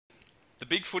The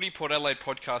Big Footy Port Adelaide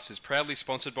podcast is proudly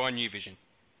sponsored by New Vision.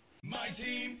 My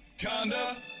team,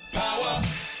 Conda, power.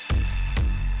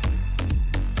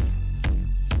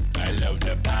 I love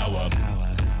the power.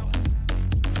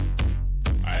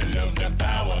 I love the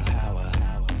power.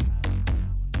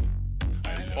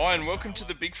 Hi and welcome to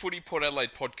the Big Footy Port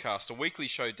Adelaide podcast, a weekly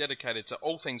show dedicated to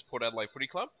all things Port Adelaide Footy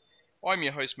Club. I'm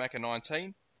your host,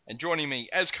 Macca19, and joining me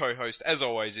as co-host, as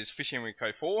always, is Fish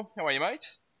Enrico 4. How are you,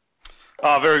 mate?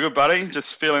 Oh, very good, buddy.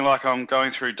 Just feeling like I'm going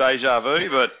through deja vu,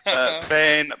 but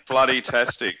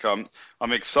fan-bloody-tastic. I'm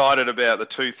excited about the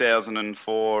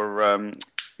 2004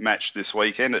 match this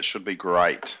weekend. It should be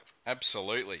great.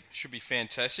 Absolutely. Should be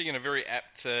fantastic, and a very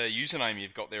apt username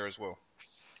you've got there as well.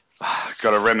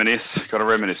 Got to reminisce,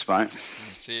 mate.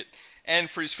 That's it. And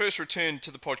for his first return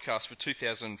to the podcast for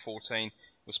 2014,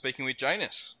 we're speaking with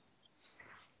Janus.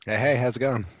 Hey, how's it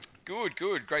going? Good.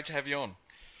 Great to have you on.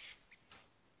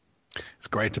 It's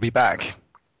great to be back.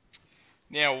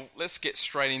 Now, let's get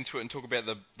straight into it and talk about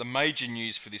the major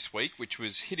news for this week, which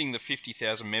was hitting the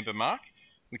 50,000 member mark,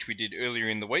 which we did earlier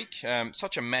in the week.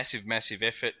 Such a massive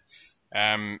effort.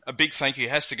 A big thank you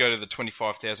has to go to the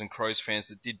 25,000 Crows fans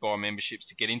that did buy memberships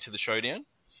to get into the showdown.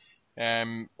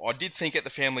 I did think at the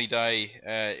family day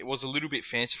it was a little bit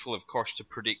fanciful of Kosh to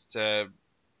predict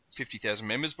 50,000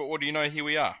 members, but what do you know, here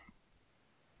we are.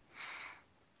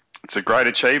 It's a great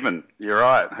achievement. You're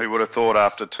right. Who would have thought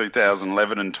after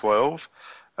 2011 and 12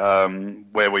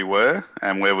 where we were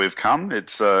and where we've come?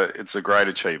 It's a great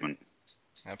achievement.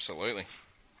 Absolutely.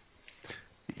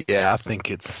 Yeah, I think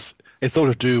it's all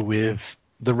to do with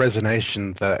the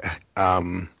resonation that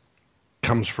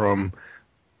comes from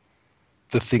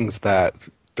the things that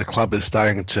the club is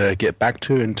starting to get back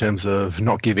to in terms of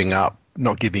not giving up,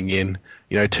 not giving in,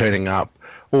 turning up,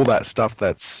 all that stuff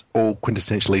that's all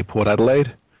quintessentially Port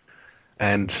Adelaide.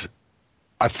 And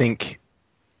I think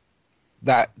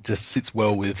that just sits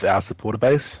well with our supporter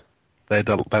base. They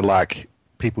like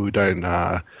people who don't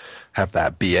have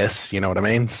that BS, you know what I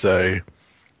mean? So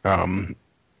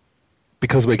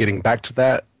because we're getting back to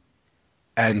that,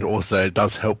 and also it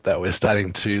does help that we're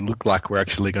starting to look like we're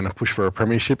actually going to push for a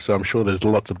premiership. So I'm sure there's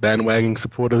lots of bandwagon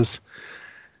supporters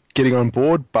getting on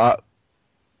board, but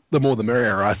the more the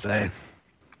merrier, I say.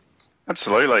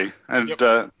 Absolutely. And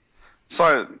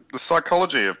so the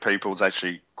psychology of people is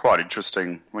actually quite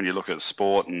interesting when you look at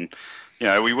sport. And,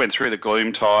 we went through the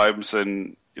gloom times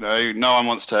and, no one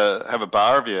wants to have a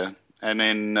bar of you. And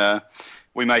then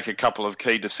we make a couple of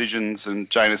key decisions. And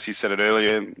Janus, you said it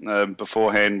earlier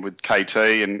beforehand with KT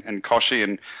and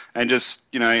Koshi and just,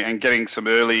 and getting some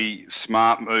early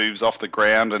smart moves off the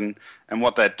ground and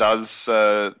what that does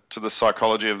to the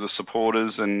psychology of the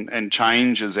supporters and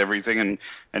changes everything.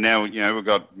 And now, we've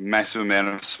got massive amount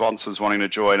of sponsors wanting to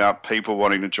join up, people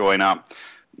wanting to join up.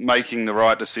 Making the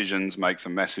right decisions makes a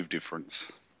massive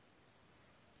difference.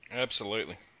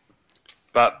 Absolutely.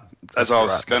 But as I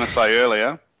was going to say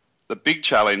earlier, the big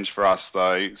challenge for us,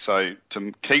 though, so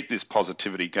to keep this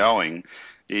positivity going,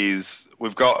 is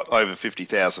we've got over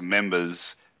 50,000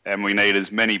 members and we need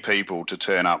as many people to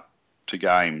turn up to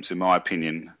games, in my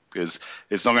opinion, because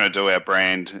it's not going to do our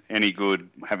brand any good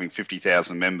having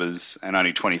 50,000 members and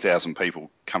only 20,000 people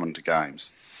coming to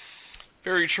games.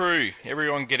 Very true.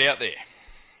 Everyone get out there.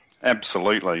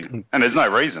 Absolutely. And there's no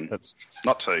reason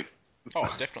not to.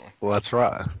 Oh, definitely. Well, that's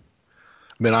right. I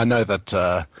mean, I know that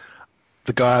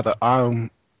the guy that I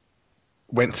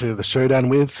went to the showdown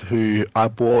with, who I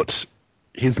bought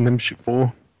his membership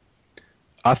for,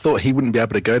 I thought he wouldn't be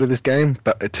able to go to this game,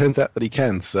 but it turns out that he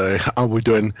can. So I'll be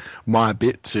doing my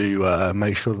bit to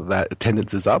make sure that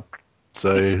attendance is up.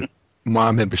 So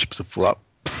my memberships are full up.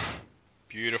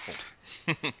 Beautiful.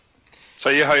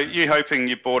 So you're hoping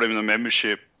you bought him the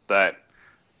membership that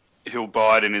he'll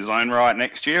buy it in his own right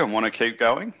next year and want to keep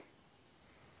going?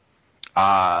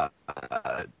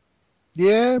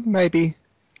 Yeah, maybe.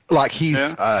 Like he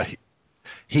is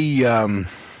an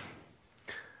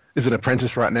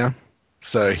apprentice right now,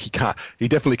 so he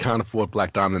definitely can't afford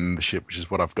Black Diamond membership, which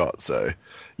is what I've got. So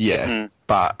yeah,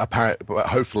 but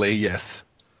hopefully, yes,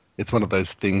 it's one of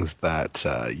those things that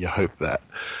you hope that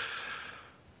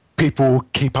people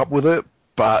keep up with it,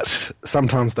 but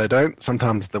sometimes they don't.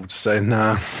 Sometimes they'll just say,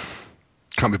 nah,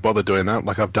 can't be bothered doing that.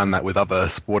 Like I've done that with other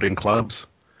sporting clubs,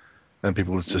 and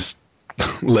people just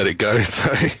let it go.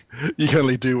 So you can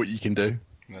only do what you can do.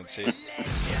 That's it.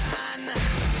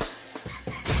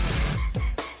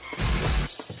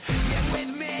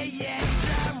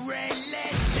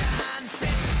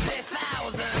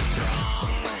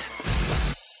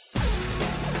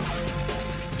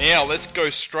 Now, let's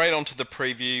go straight on to the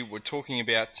preview. We're talking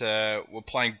about, we're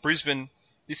playing Brisbane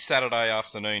this Saturday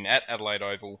afternoon at Adelaide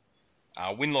Oval.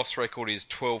 Win-loss record is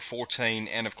 12-14,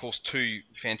 and of course 2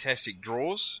 fantastic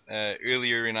draws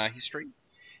earlier in our history.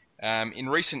 In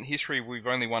recent history, we've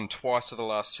only won twice of the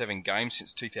last 7 games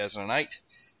since 2008.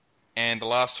 And the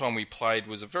last time we played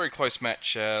was a very close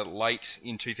match late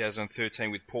in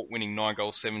 2013 with Port winning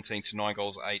 9-17 to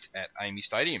 9-8 at AAMI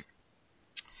Stadium.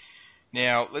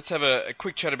 Now, let's have a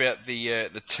quick chat about the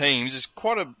teams. There's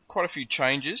quite a few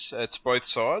changes to both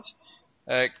sides.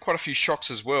 Quite a few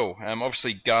shocks as well.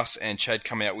 Obviously, Gus and Chad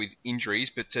come out with injuries,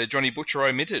 but Johnny Butcher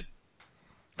omitted.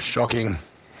 Shocking.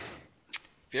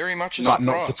 Very much a surprise.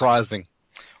 Not surprising.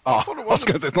 I was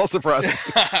going to say, it's not surprising.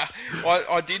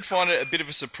 I did find it a bit of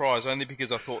a surprise, only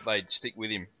because I thought they'd stick with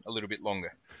him a little bit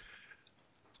longer.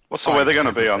 What's the weather going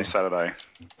to be on Saturday?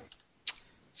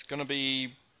 It's going to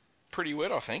be pretty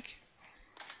wet, I think.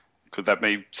 Could that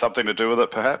be something to do with it,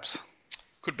 perhaps?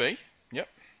 Could be, yep.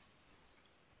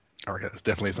 I reckon it's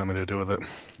definitely something to do with it.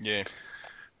 Yeah.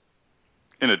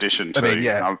 In addition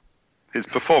to, his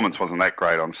performance wasn't that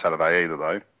great on Saturday either,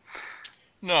 though.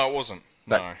 No, it wasn't.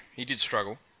 No, he did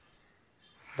struggle.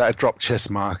 That drop chest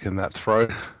mark and that throw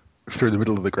through the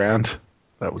middle of the ground,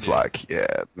 that was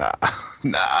nah.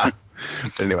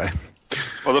 Anyway.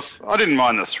 Well, I didn't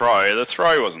mind the throw. The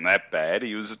throw wasn't that bad.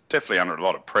 He was definitely under a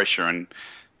lot of pressure, and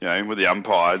with the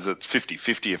umpires, it's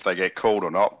 50-50 if they get called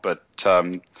or not. But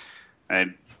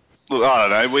and look, I don't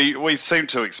know. We seem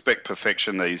to expect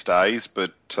perfection these days,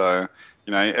 but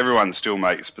everyone still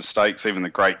makes mistakes. Even the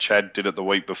great Chad did it the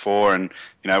week before, and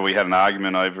we had an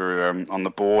argument over on the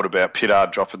board about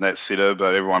Pittard dropping that sitter,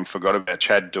 but everyone forgot about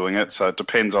Chad doing it. So it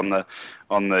depends on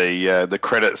the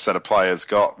credits that a player's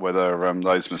got, whether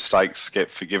those mistakes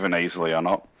get forgiven easily or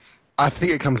not. I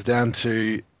think it comes down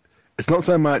to, it's not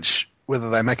so much whether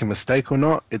they make a mistake or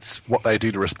not, it's what they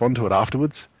do to respond to it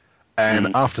afterwards.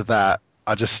 And after that,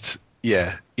 he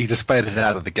just faded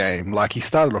out of the game. Like, he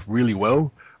started off really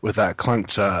well with that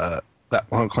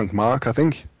clunked mark, I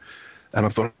think, and I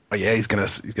thought, he's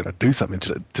gonna do something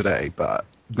today. But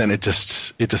then it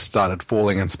just started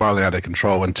falling and spiraling out of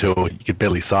control until you could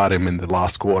barely side him in the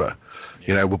last quarter.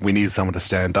 When we needed someone to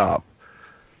stand up,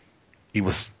 he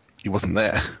wasn't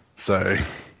there. So,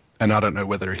 and I don't know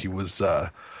whether he was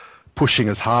pushing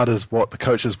as hard as what the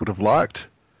coaches would have liked,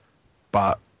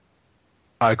 but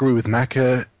I agree with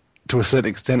Macca to a certain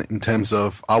extent in terms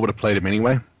of I would have played him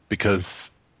anyway,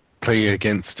 because playing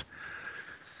against,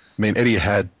 Eddie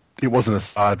it wasn't a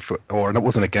side and it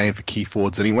wasn't a game for key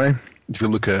forwards anyway. If you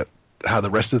look at how the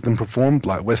rest of them performed,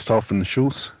 like Westhoff and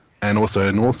Schultz, and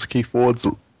also North's key forwards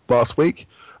last week.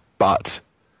 But,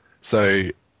 so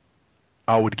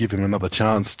I would give him another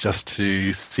chance just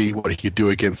to see what he could do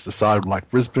against a side like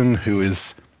Brisbane, who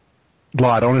is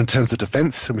light on in terms of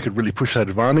defence, and we could really push that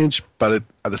advantage. But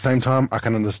at the same time, I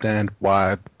can understand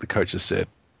why the coaches said,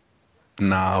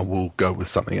 nah, we'll go with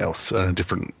something else, a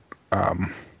different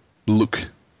look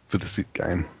for this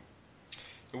game.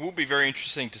 It will be very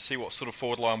interesting to see what sort of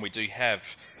forward line we do have.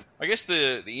 I guess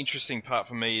the interesting part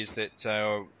for me is that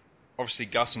obviously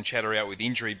Gus and Chad are out with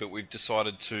injury, but we've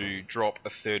decided to drop a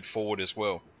third forward as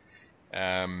well,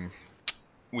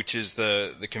 which is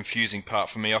the confusing part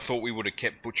for me. I thought we would have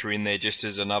kept Butcher in there just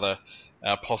as another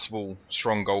possible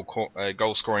strong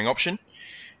goal scoring option.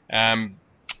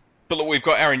 But look, we've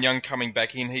got Aaron Young coming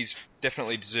back in. He's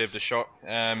definitely deserved a shot.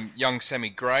 Young Sammy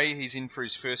Gray, he's in for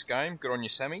his first game. Good on you,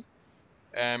 Sammy.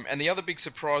 And the other big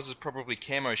surprise is probably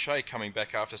Cam O'Shea coming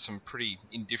back after some pretty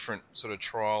indifferent sort of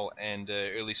trial and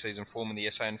early season form in the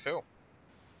SANFL.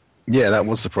 Yeah, that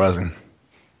was surprising.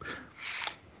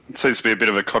 It seems to be a bit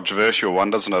of a controversial one,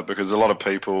 doesn't it? Because a lot of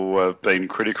people have been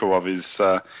critical of his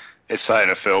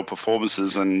SANFL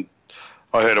performances, and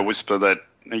I heard a whisper that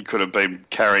he could have been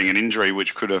carrying an injury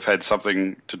which could have had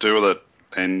something to do with it,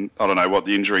 and I don't know what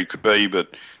the injury could be,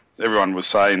 but everyone was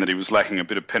saying that he was lacking a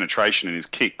bit of penetration in his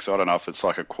kick, so I don't know if it's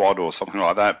like a quad or something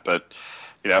like that, but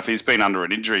if he's been under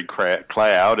an injury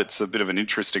cloud, it's a bit of an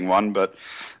interesting one, but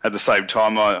at the same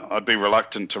time, I'd be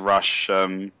reluctant to rush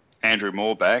Andrew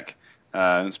Moore back,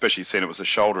 especially seeing it was a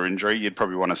shoulder injury. You'd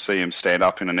probably want to see him stand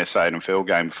up in an SANFL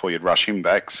game before you'd rush him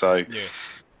back, so...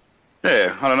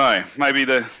 Yeah, I don't know.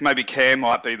 Maybe Cam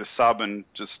might be the sub and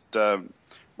just run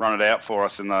it out for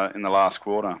us in the last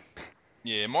quarter.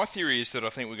 Yeah, my theory is that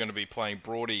I think we're going to be playing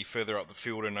Brody further up the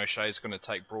field, and O'Shea's going to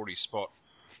take Brody's spot,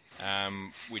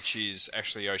 which is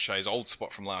actually O'Shea's old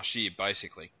spot from last year,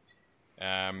 basically.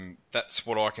 That's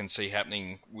what I can see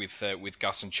happening with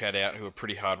Gus and Chad out, who are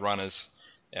pretty hard runners.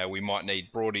 We might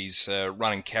need Brody's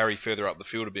run and carry further up the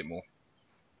field a bit more.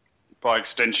 By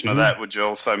extension of that, would you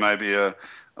also maybe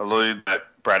allude that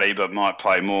Brad Ebert might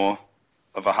play more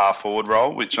of a half-forward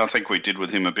role, which I think we did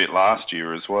with him a bit last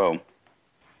year as well.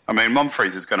 I mean,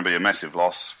 Monfries is going to be a massive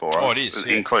loss for us. Oh, it is,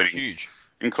 including huge.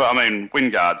 I mean,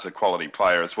 Wingard's a quality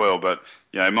player as well, but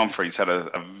Monfries had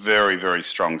a very, very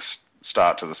strong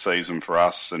start to the season for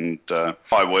us, and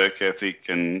high work ethic,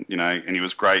 and and he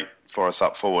was great for us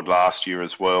up forward last year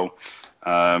as well.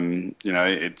 It'll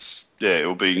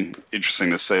be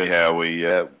interesting to see how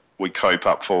we cope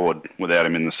up forward without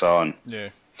him in the side. Yeah,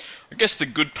 I guess the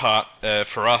good part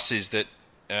for us is that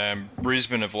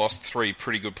Brisbane have lost 3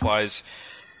 pretty good players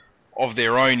of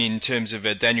their own in terms of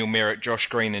Daniel Merritt, Josh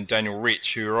Green and Daniel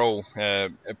Rich, who are all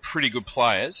pretty good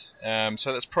players.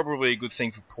 So that's probably a good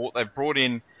thing for Port. They've brought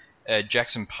in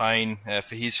Jackson Payne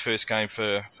for his first game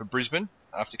for Brisbane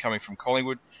after coming from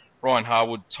Collingwood. Ryan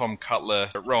Harwood, Tom Cutler,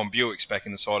 Rowan Buick's back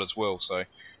in the side as well. So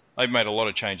they've made a lot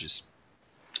of changes.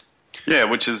 Yeah,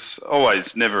 which is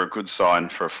always never a good sign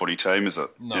for a footy team, is it?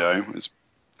 No.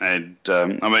 I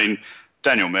mean,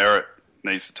 Daniel Merritt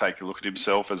needs to take a look at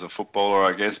himself as a footballer,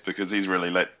 I guess, because he's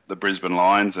really let the Brisbane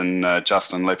Lions and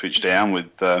Justin Leppich down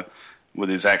with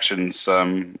his actions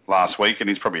last week, and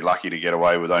he's probably lucky to get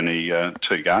away with only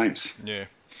 2 games. Yeah.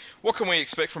 What can we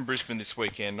expect from Brisbane this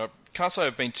weekend? I can't say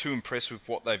I've been too impressed with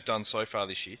what they've done so far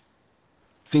this year.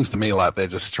 Seems to me like they're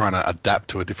just trying to adapt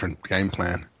to a different game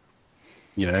plan.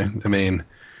 I mean,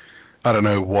 I don't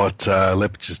know what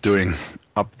Leppich is doing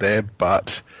up there,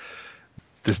 but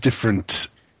there's different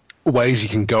ways you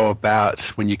can go about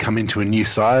when you come into a new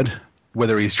side,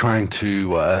 whether he's trying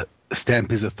to stamp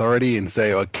his authority and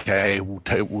say, okay,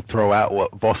 we'll throw out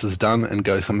what Voss has done and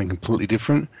go something completely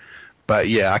different. But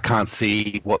yeah, I can't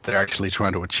see what they're actually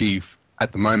trying to achieve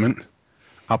at the moment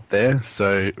up there,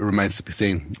 so it remains to be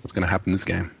seen what's going to happen this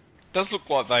game. It does look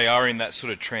like they are in that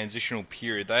sort of transitional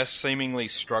period. They are seemingly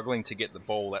struggling to get the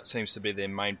ball. That seems to be their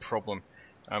main problem.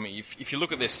 If you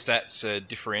look at their stats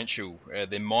differential,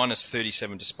 they're minus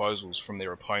 37 disposals from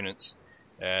their opponents.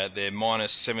 They're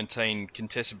minus 17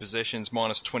 contested possessions,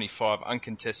 minus 25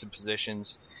 uncontested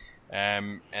possessions,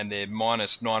 and they're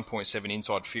minus 9.7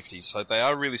 inside 50s. So they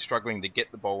are really struggling to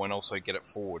get the ball and also get it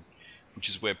forward, which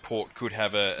is where Port could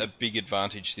have a big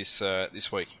advantage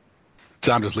this week.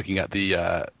 So I'm just looking at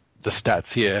the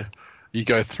stats here. You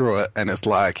go through it, and it's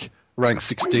like ranked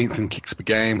 16th in kicks per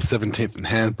game, 17th in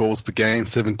handballs per game,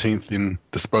 17th in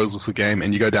disposals per game,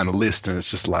 and you go down the list, and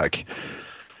it's just like,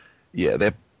 yeah,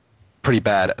 they're pretty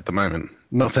bad at the moment.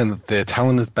 Not saying that their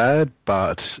talent is bad,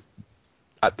 but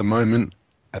at the moment,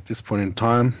 at this point in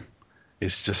time,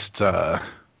 it's just,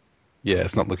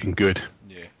 it's not looking good.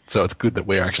 Yeah. So it's good that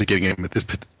we're actually getting him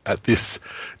at this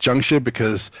juncture,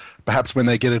 because perhaps when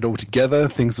they get it all together,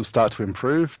 things will start to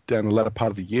improve down the latter part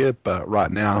of the year. But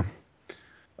right now,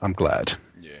 I'm glad.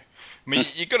 Yeah. I mean,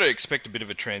 you've got to expect a bit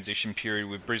of a transition period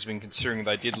with Brisbane, considering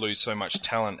they did lose so much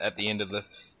talent at the end of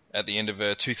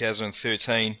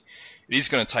 2013. It is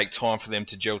going to take time for them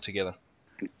to gel together.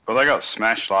 Well, they got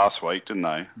smashed last week, didn't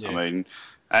they? Yeah. I mean,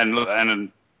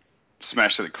 and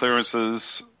smashed at the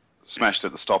clearances, smashed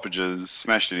at the stoppages,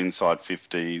 smashed at inside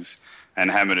 50s, and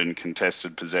hammered in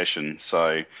contested possession.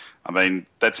 So, I mean,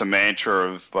 that's a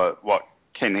mantra of what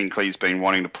Ken Hinkley's been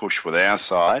wanting to push with our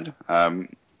side.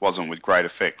 Wasn't with great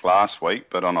effect last week,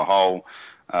 but on a whole,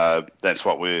 that's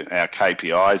what our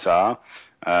KPIs are.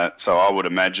 So I would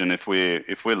imagine if we're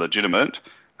legitimate,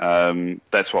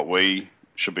 that's what we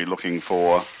should be looking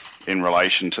for in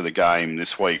relation to the game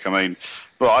this week. I mean,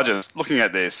 I just looking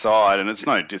at their side, and it's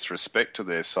no disrespect to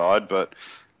their side, but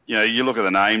you look at the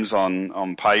names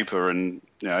on paper, and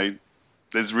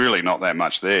there's really not that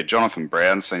much there. Jonathan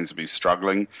Brown seems to be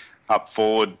struggling up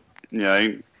forward.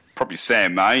 Probably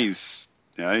Sam Mays,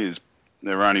 is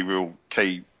their only real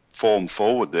key form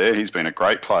forward there. He's been a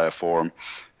great player for them.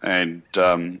 And,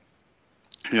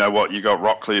 you got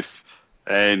Rockcliffe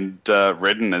and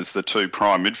Redden as the 2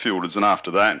 prime midfielders. And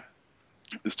after that,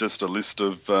 it's just a list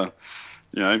of,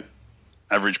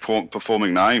 average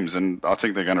performing names. And I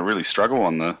think they're going to really struggle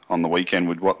on the weekend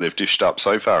with what they've dished up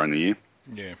so far in the year.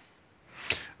 Yeah.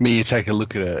 You take a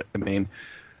look at it. I mean,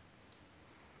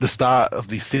 the start of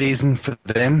the season for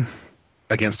them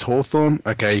against Hawthorn,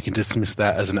 okay, you can dismiss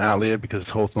that as an outlier because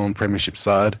it's Hawthorn premiership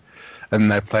side, and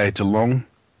they played Geelong,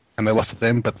 and they lost to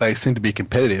them, but they seem to be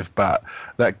competitive. But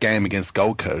that game against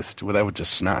Gold Coast, where they were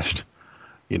just smashed,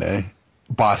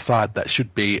 by a side that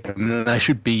should be, they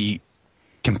should be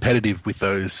competitive with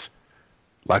those,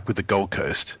 like with the Gold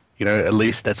Coast. At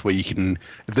least that's where you can,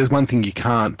 if there's one thing you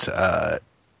can't,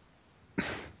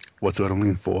 what's the word I'm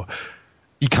looking for?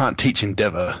 You can't teach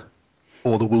endeavour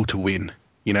or the will to win.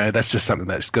 That's just something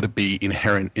that's got to be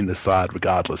inherent in the side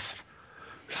regardless.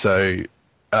 So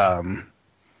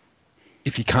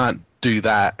if you can't do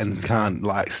that and can't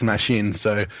smash in,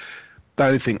 so the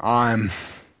only thing I'm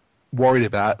worried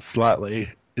about slightly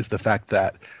is the fact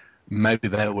that maybe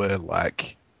they were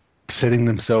like setting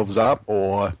themselves up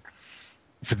or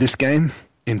for this game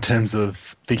in terms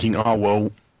of thinking, oh,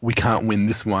 well, we can't win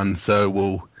this one, so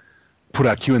we'll put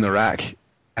our cue in the rack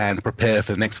and prepare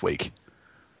for the next week.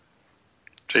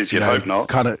 Jeez, you'd hope not.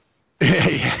 Kind of.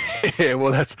 Yeah,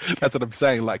 well, that's what I'm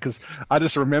saying. Like, because I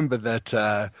just remember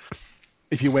that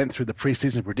if you went through the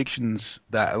preseason predictions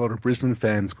that a lot of Brisbane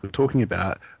fans were talking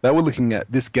about, they were looking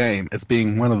at this game as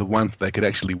being one of the ones they could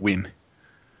actually win.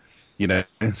 You know,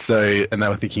 and they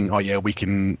were thinking, oh yeah, we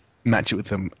can match it with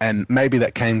them, and maybe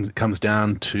that comes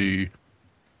down to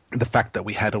the fact that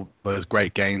we had all those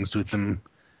great games with them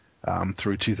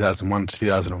through 2001 to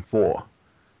 2004.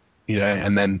 You know,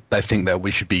 and then they think that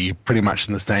we should be pretty much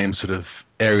in the same sort of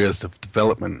areas of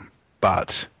development.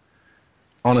 But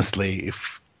honestly,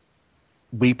 if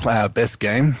we play our best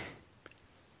game,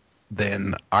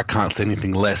 then I can't see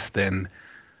anything less than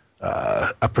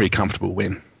a pretty comfortable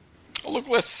win. Well, look,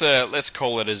 let's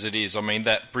call it as it is. I mean,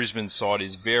 that Brisbane side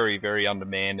is very, very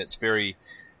undermanned. It's very,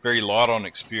 very light on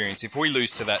experience. If we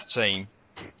lose to that team,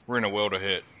 we're in a world of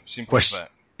hurt. Simple as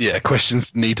that. Yeah,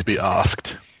 questions need to be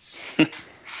asked.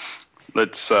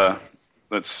 Let's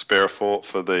spare a thought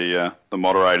for the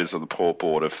moderators of the Port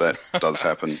Board if that does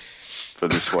happen for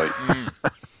this week.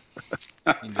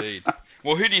 Indeed.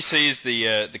 Well, who do you see as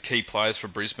the key players for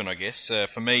Brisbane, I guess?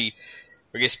 For me,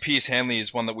 I guess Pierce Hanley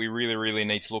is one that we really, really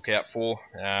need to look out for.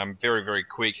 Very, very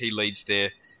quick. He leads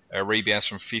their rebounds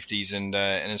from 50s and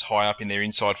is high up in their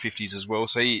inside 50s as well.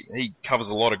 So he covers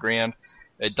a lot of ground.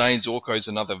 Dane Zorko is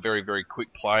another very, very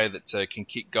quick player that can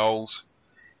kick goals.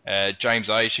 James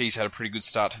Aish, he's had a pretty good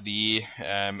start to the year.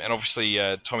 And obviously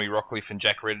Tommy Rockcliffe and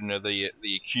Jack Redden are the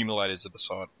accumulators of the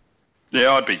side.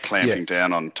 Yeah, I'd be clamping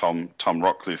down on Tom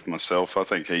Rockcliffe myself. I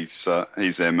think he's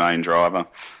their main driver,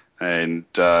 and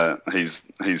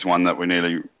he's one that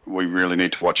we really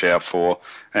need to watch out for.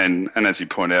 And as you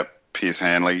point out, Pierce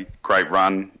Hanley, great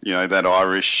run. You know, that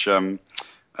Irish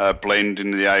blend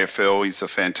into the AFL. He's a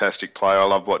fantastic player. I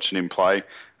love watching him play.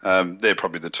 They're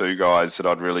probably the two guys that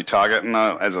I'd really target. And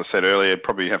as I said earlier,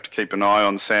 probably have to keep an eye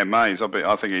on Sam Mays.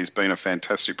 I think he's been a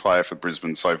fantastic player for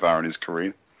Brisbane so far in his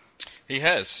career. He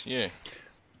has, yeah.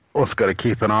 Also got to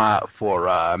keep an eye out for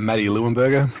Matty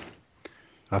Leuenberger.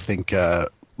 I think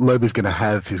Loby's going to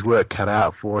have his work cut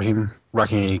out for him,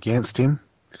 rucking against him.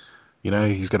 You know,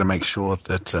 he's got to make sure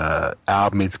that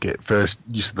our mids get first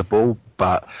use of the ball.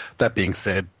 But that being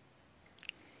said,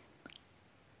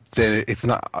 then it's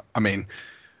not. I mean,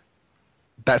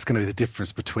 that's going to be the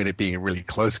difference between it being a really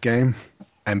close game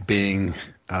and being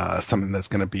something that's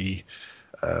going to be,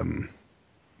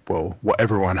 well, what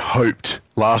everyone hoped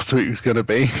last week was going to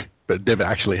be, but never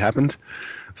actually happened.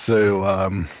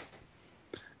 So,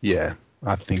 yeah,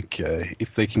 I think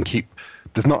if they can keep...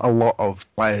 There's not a lot of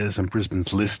players in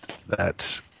Brisbane's list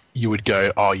that you would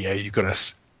go, oh, yeah, you've got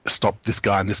to stop this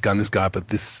guy and this guy and this guy, but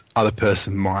this other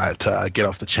person might get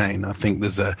off the chain. I think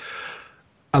there's a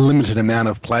limited amount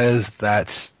of players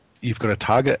that you've got to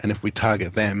target, and if we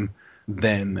target them,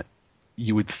 then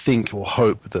you would think or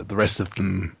hope that the rest of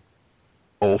them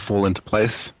all fall into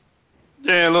place.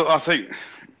 Yeah, look, I think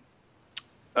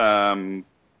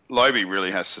Loby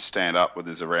really has to stand up with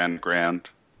his around-ground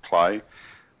play.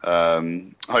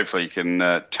 Hopefully he can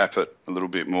tap it a little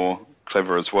bit more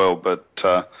clever as well, but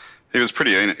he was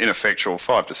pretty ineffectual.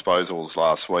 5 disposals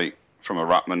last week from a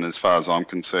ruckman, as far as I'm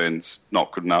concerned, is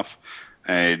not good enough.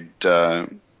 And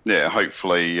yeah,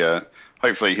 hopefully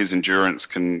his endurance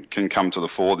can come to the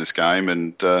fore this game,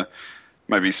 and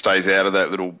maybe stays out of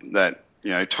that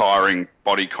tiring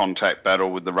body contact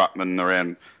battle with the ruckman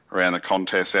around the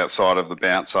contest outside of the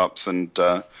bounce ups, and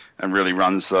really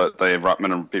runs the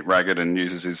ruckman a bit ragged and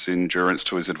uses his endurance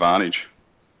to his advantage.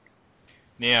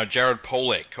 Now, Jared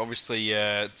Polec, obviously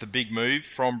the big move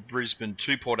from Brisbane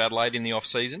to Port Adelaide in the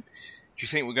off-season. Do you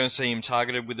think we're going to see him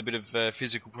targeted with a bit of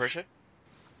physical pressure?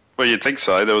 Well, you'd think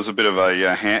so. There was a bit of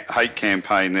a hate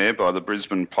campaign there by the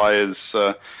Brisbane players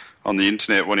on the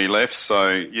internet when he left,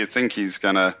 so you think he's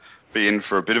going to be in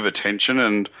for a bit of attention,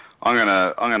 and I'm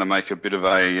gonna make a bit of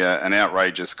an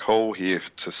outrageous call here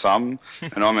to some,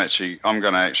 and I'm going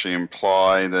to actually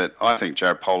imply that I think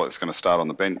Jared Polec's going to start on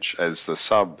the bench as the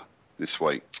sub this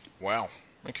week. Wow.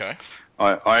 Okay.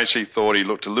 I actually thought he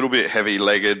looked a little bit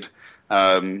heavy-legged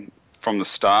from the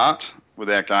start with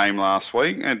our game last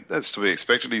week, and that's to be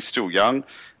expected. He's still young,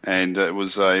 and it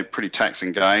was a pretty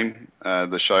taxing game,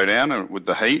 the showdown with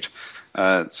the heat.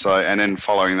 And then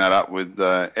following that up with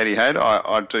Etihad,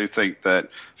 I do think that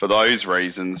for those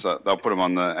reasons they'll put him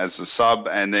on as the sub,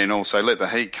 and then also let the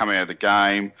heat come out of the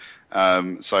game,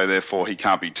 So therefore he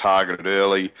can't be targeted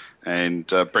early, and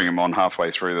bring him on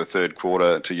halfway through the third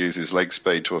quarter to use his leg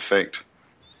speed to effect.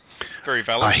 Very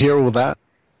valid. I hear all that.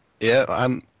 Yeah,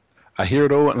 I hear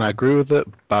it all and I agree with it,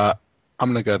 but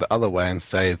I'm going to go the other way and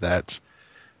say that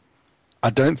I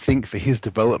don't think for his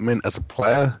development as a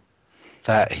player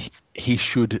that he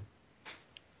should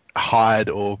hide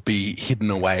or be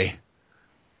hidden away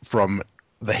from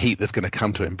the heat that's going to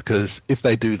come to him, because if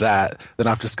they do that, then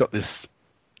I've just got this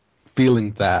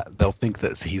feeling that they'll think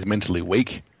that he's mentally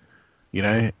weak,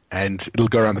 and it'll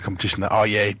go around the competition that, oh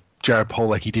yeah, Jared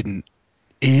Polec, he didn't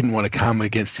want to come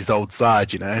against his old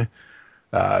side, kind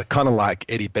of like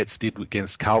Eddie Betts did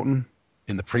against Carlton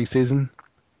in the preseason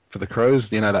for the Crows,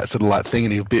 that sort of like thing,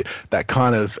 and he'll be that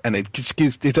kind of, and it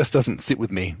just doesn't sit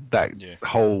with me, that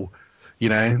whole,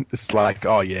 it's like,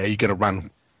 oh yeah, you're going to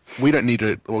run. We don't need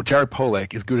to, or Jared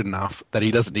Polec is good enough that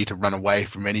he doesn't need to run away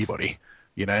from anybody,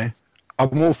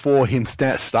 I'm all for him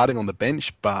starting on the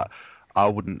bench, but I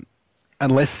wouldn't,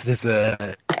 unless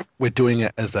we're doing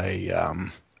it as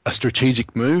a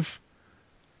strategic move,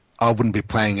 I wouldn't be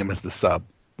playing him as the sub.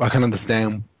 I can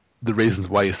understand the reasons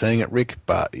why you're saying it, Rick,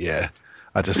 but yeah,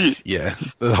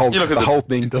 the whole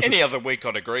thing doesn't. Any other week,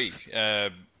 I'd agree.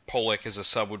 Polec as a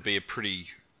sub would be a pretty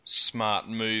smart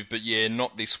move, but yeah,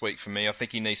 not this week for me. I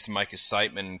think he needs to make a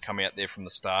statement and come out there from the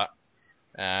start.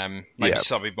 Maybe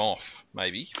sub him off,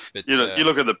 maybe. But you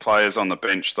look at the players on the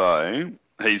bench though.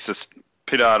 He's just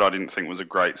Pittard. I didn't think was a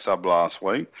great sub last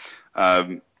week.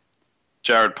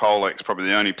 Jared Polec's probably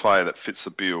the only player that fits the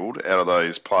build out of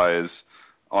those players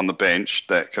on the bench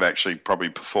that could actually probably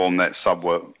perform that sub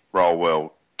role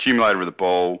well. Accumulator with the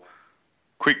ball,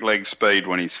 quick leg speed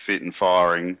when he's fit and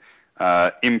firing,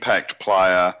 impact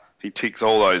player. He ticks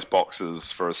all those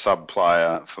boxes for a sub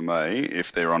player for me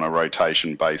if they're on a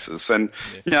rotation basis. And,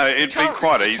 it'd be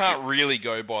quite easy. You can't really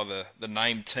go by the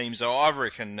named teams, though. I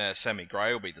reckon Sammy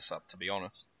Gray will be the sub, to be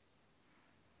honest.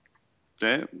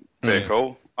 Yeah, fair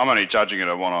call. I'm only judging it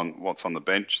on what's on the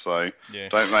bench, so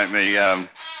don't make me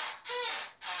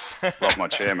rock my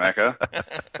chair, Macca.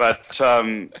 But,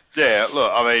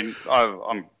 look, I mean,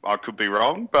 I could be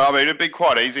wrong, but, I mean, it'd be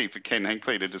quite easy for Ken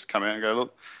Hinkley to just come out and go,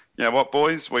 look, you know what,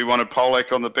 boys, we wanted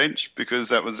Polec on the bench because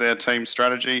that was our team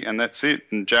strategy, and that's it.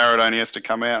 And Jared only has to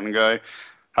come out and go,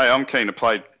 hey, I'm keen to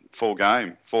play full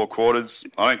game, 4 quarters.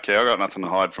 I don't care. I got nothing to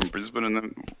hide from Brisbane, and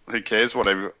then who cares what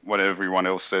everyone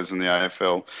else says in the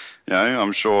AFL?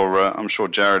 I'm sure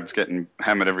Jared's getting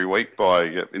hammered every week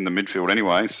in the midfield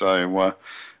anyway. So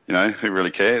who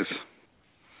really cares?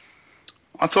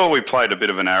 I thought we played a bit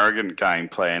of an arrogant game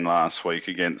plan last week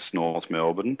against North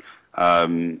Melbourne.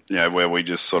 Where we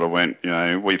just sort of went,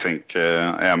 we think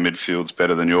our midfield's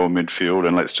better than your midfield,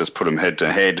 and let's just put them head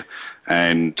to head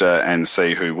and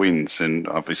see who wins. And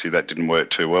obviously that didn't work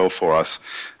too well for us.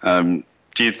 Do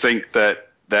you think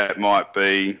that might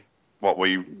be what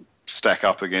we stack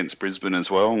up against Brisbane as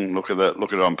well, and look at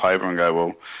it on paper and go,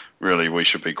 well, really we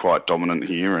should be quite dominant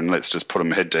here, and let's just put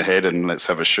them head to head and let's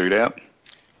have a shootout?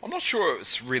 I'm not sure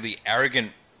it's really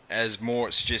arrogant, as more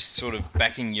it's just sort of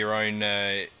backing your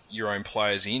own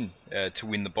players in to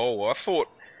win the ball. I thought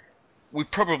we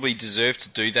probably deserved to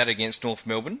do that against North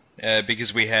Melbourne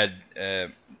because we had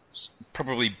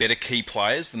probably better key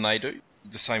players than they do.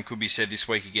 The same could be said this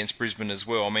week against Brisbane as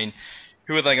well. I mean,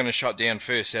 who are they going to shut down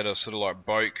first out of sort of like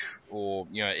Boak or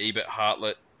Ebert,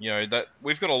 Hartlett? That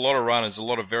we've got a lot of runners, a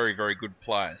lot of very, very good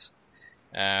players.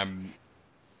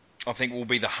 I think we'll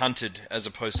be the hunted as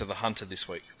opposed to the hunter this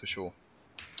week for sure.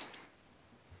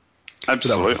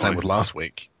 Absolutely. That was the same with last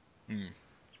week.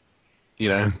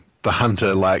 The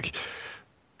hunter,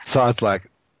 aside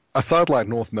like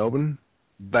North Melbourne,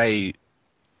 their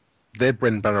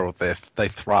bread and butter, they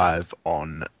thrive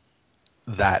on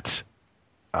that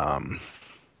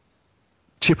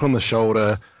chip on the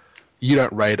shoulder. You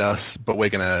don't rate us, but we're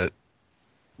gonna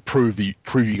prove you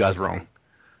guys wrong.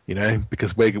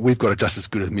 Because we've got just as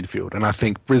good as midfield, and I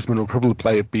think Brisbane will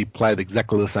probably be played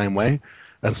exactly the same way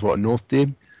as what North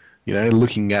did.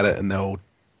 Looking at it, and they'll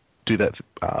do that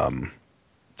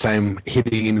same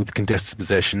hitting in with contested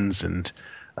possessions and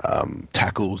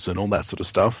tackles and all that sort of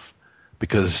stuff.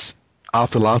 Because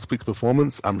after last week's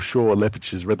performance, I'm sure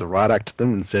Lepich has read the right act to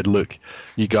them and said, look,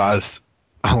 you guys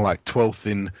are like 12th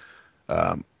in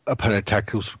opponent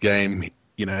tackles per game,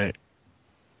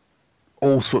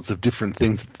 all sorts of different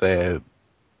things that they're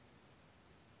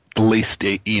the least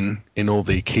in all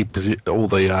the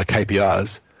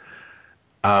KPIs.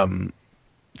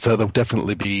 So they'll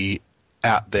definitely be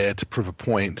out there to prove a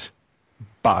point.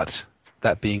 But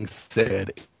that being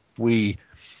said, we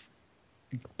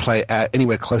play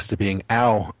anywhere close to being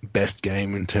our best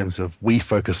game in terms of we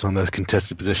focus on those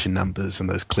contested possession numbers and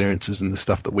those clearances and the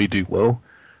stuff that we do well,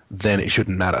 then it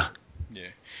shouldn't matter. Yeah.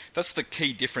 That's the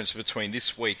key difference between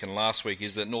this week and last week,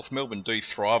 is that North Melbourne do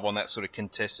thrive on that sort of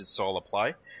contested style of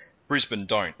play. Brisbane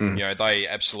don't. They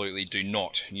absolutely do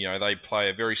not. They play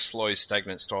a very slow,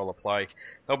 stagnant style of play.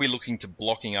 They'll be looking to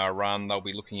blocking our run. They'll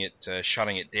be looking at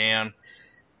shutting it down.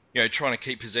 Trying to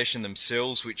keep possession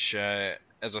themselves, which,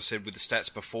 as I said with the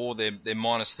stats before, they're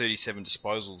minus 37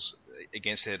 disposals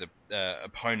against their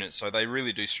opponents. So they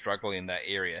really do struggle in that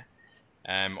area.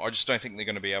 I just don't think they're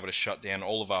going to be able to shut down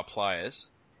all of our players.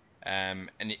 And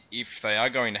if they are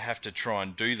going to have to try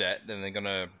and do that, then they're going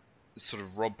to sort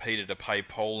of rob Peter to pay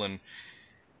Paul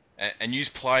and use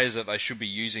players that they should be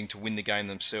using to win the game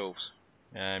themselves.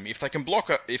 If they can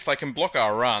block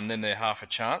our run, then they're half a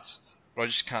chance. But I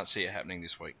just can't see it happening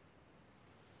this week.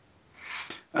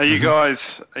 Are you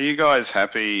guys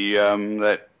happy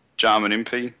that Jarman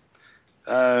Impey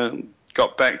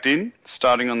got backed in,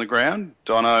 starting on the ground?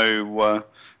 I know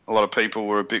a lot of people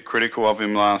were a bit critical of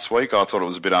him last week. I thought it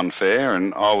was a bit unfair,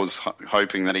 and I was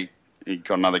hoping that he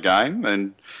got another game.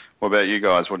 And what about you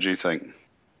guys? What do you think?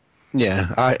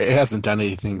 Yeah, it hasn't done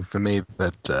anything for me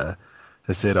that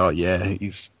has said, oh yeah,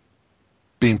 he's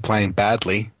been playing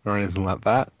badly or anything like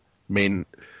that. I mean,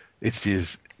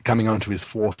 it's coming on to his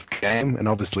fourth game, and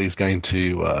obviously he's going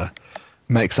to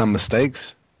make some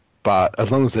mistakes. But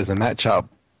as long as there's a matchup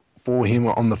for him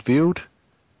on the field,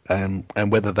 and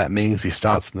whether that means he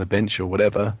starts on the bench or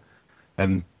whatever,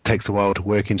 and takes a while to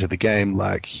work into the game,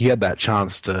 like he had that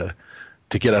chance to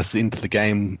get us into the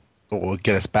game or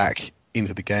get us back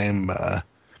into the game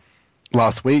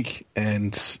last week,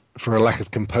 and for a lack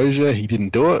of composure, he didn't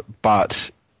do it. But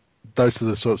those are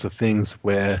the sorts of things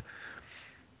where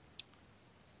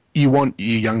you want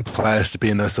your young players to be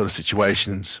in those sort of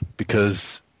situations,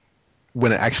 because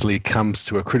when it actually comes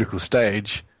to a critical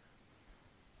stage,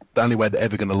 the only way they're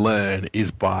ever going to learn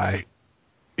is by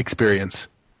experience,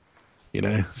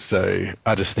 So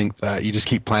I just think that you just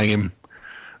keep playing him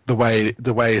the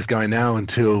way he's going now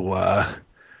until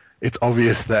it's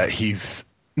obvious that he's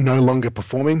no longer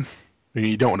performing.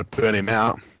 You don't want to burn him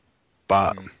out,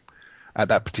 but at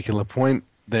that particular point,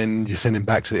 then you send him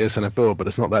back to the SNFL, but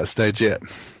it's not that stage yet.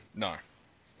 No.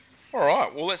 All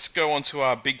right, well, let's go on to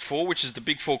our Big Four, which is the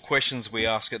Big Four questions we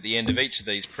ask at the end of each of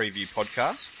these preview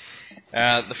podcasts.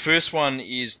 The first one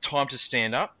is time to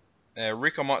stand up.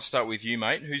 Rick, I might start with you,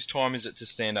 mate. Whose time is it to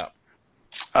stand up?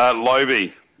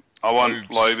 Lobie. I want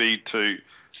Lobie to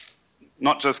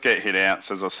not just get hit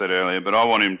outs, as I said earlier, but I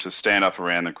want him to stand up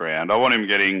around the ground. I want him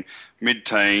getting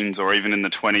mid-teens or even in the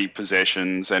 20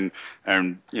 possessions and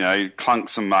clunk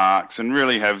some marks and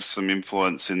really have some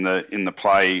influence in the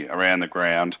play around the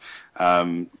ground. I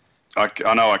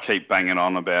know I keep banging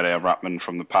on about our ruckman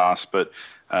from the past, but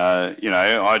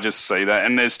I just see that,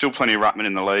 and there's still plenty of ruckmen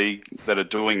in the league that are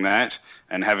doing that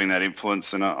and having that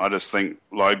influence, and I just think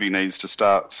Lobie needs to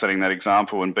start setting that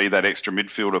example and be that extra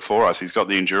midfielder for us. He's got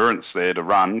the endurance there to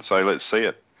run, so let's see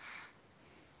it.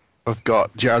 I've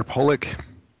got Jared Pollock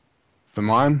for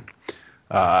mine.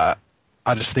 I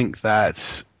just think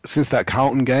that since that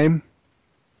Carlton game,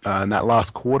 in that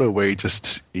last quarter where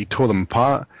he tore them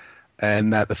apart,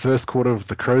 and that the first quarter of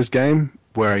the Crows game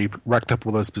where he racked up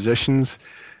all those possessions,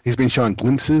 he's been showing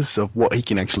glimpses of what he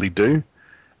can actually do.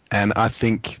 And I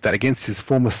think that against his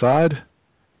former side,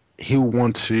 he'll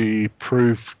want to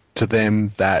prove to them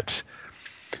that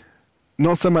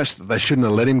not so much that they shouldn't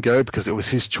have let him go because it was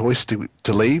his choice to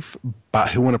leave, but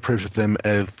he'll want to prove to them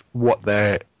of what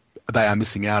they are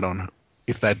missing out on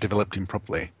if they developed him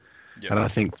properly. Yep. And I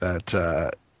think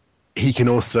that he can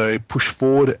also push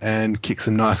forward and kick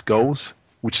some nice goals,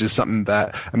 which is something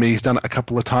that, he's done it a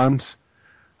couple of times.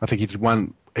 I think he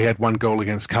had one goal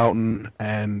against Carlton,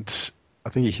 and I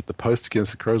think he hit the post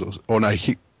against the Crows,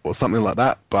 or something like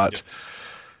that. But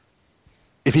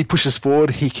if he pushes forward,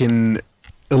 he can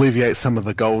alleviate some of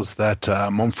the goals that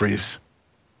Monfries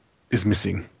is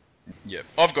missing. Yeah,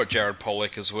 I've got Jared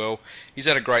Pollock as well. He's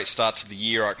had a great start to the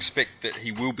year. I expect that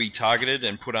he will be targeted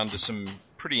and put under some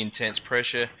pretty intense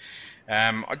pressure.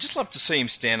 I'd just love to see him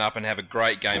stand up and have a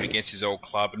great game against his old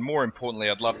club, and more importantly,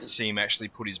 I'd love to see him actually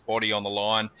put his body on the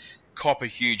line, cop a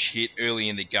huge hit early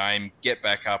in the game, get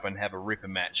back up and have a ripper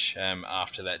match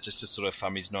after that, just to sort of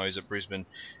thumb his nose at Brisbane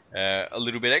a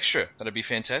little bit extra. That'd be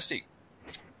fantastic.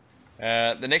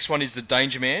 The next one is the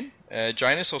Danger Man.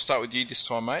 Janus, I'll start with you this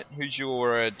time, mate. Who's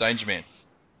your Danger Man?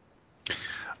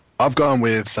 I've gone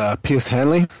with Pierce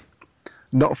Hanley.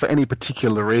 Not for any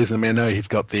particular reason. I know he's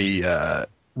got the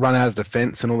run out of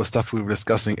defence and all the stuff we were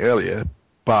discussing earlier,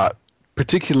 but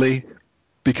particularly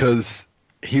because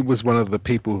he was one of the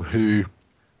people who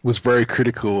was very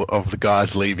critical of the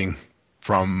guys leaving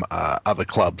from other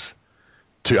clubs,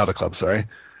 to other clubs, sorry,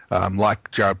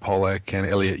 like Jared Pollock and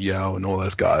Elliot Yeo and all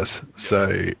those guys.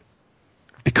 So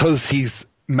because he's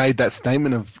made that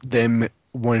statement of them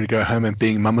wanting to go home and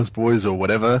being mama's boys or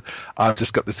whatever, I've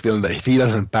just got this feeling that if he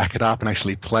doesn't back it up and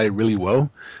actually play really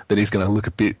well, that he's going to look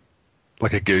a bit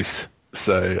like a goose.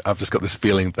 So I've just got this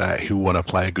feeling that he'll want to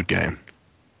play a good game.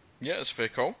 Yeah, that's a fair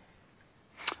call.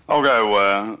 I'll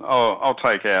go. I'll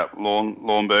take out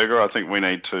Lornberger. I think we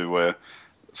need to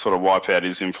sort of wipe out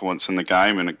his influence in the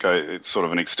game, and it's sort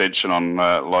of an extension on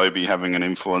Lobie having an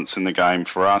influence in the game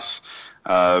for us.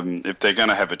 If they're going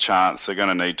to have a chance, they're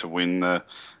going to need to win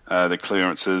the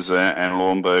clearances, and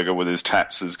Lornberger with his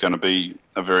taps is going to be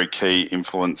a very key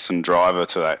influence and driver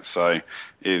to that. So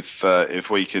if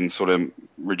we can sort of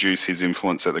reduce his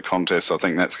influence at the contest, I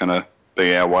think that's going to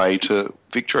be our way to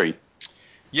victory.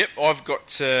 Yep, I've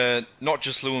got not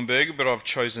just Leuenberger, but I've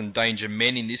chosen danger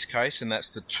men in this case, and that's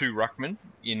the two ruckmen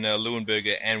in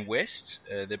Leuenberger and West.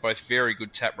 They're both very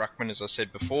good tap ruckmen, as I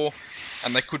said before,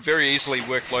 and they could very easily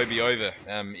work Lobie over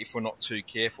if we're not too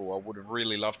careful. I would have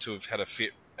really loved to have had a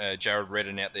fit Jared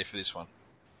Redden out there for this one.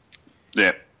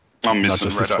 Yeah, I'm missing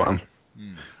Not just this one.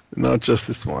 Not just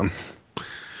this one.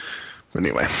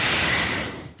 Anyway.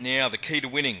 Now, the key to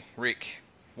winning. Rick,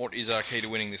 what is our key to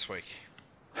winning this week?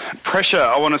 Pressure.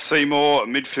 I want to see more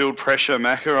midfield pressure,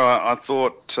 Macca. I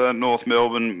thought North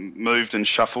Melbourne moved and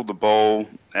shuffled the ball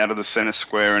out of the centre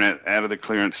square and out of the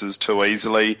clearances too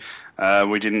easily.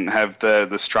 We didn't have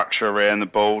the structure around the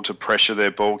ball to pressure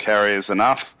their ball carriers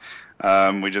enough.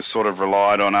 We just sort of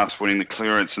relied on us winning the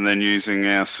clearance and then using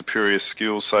our superior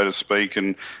skills, so to speak.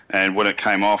 And when it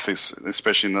came off,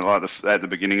 especially at the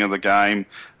beginning of the game,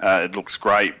 it looks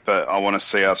great. But I want to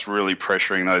see us really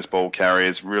pressuring those ball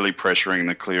carriers, really pressuring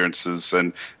the clearances,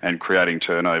 and creating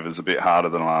turnovers a bit harder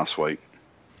than last week.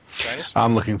 Janus?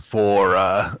 I'm looking for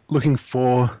a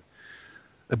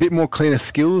bit more cleaner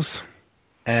skills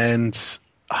and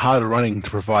harder running to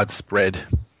provide spread.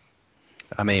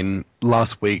 I mean,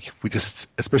 last week,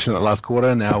 especially in the last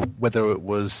quarter, now, whether it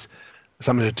was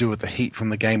something to do with the heat from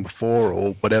the game before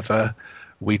or whatever,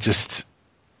 we just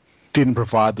didn't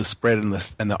provide the spread and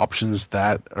the options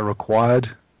that are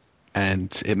required,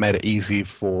 and it made it easy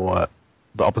for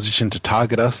the opposition to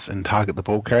target us and target the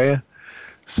ball carrier.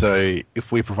 So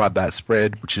if we provide that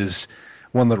spread, which is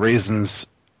one of the reasons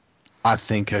I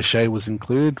think O'Shea was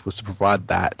included, was to provide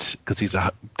that, because he's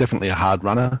definitely a hard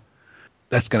runner.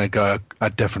 That's going to go a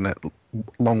definite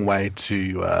long way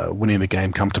to winning the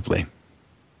game comfortably.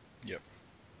 Yep.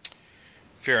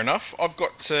 Fair enough. I've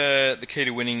got the key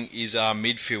to winning is our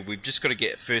midfield. We've just got to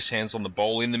get first hands on the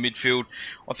ball in the midfield.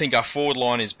 I think our forward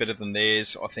line is better than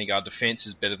theirs. I think our defence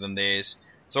is better than theirs.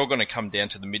 It's all going to come down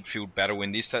to the midfield battle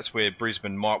in this. That's where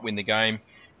Brisbane might win the game.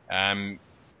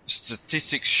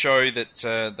 Statistics show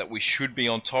that we should be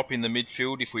on top in the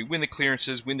midfield. If we win the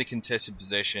clearances, win the contested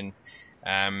possession,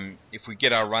 if we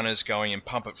get our runners going and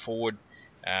pump it forward,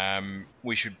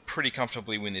 we should pretty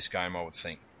comfortably win this game, I would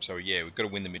think. So yeah, we've got to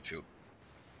win the midfield.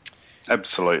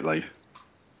 Absolutely.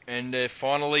 And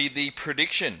finally, the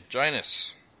prediction.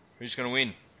 Janus, who's going to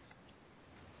win?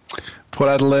 Port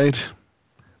Adelaide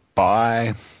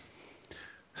by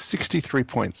 63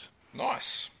 points.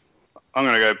 Nice. I'm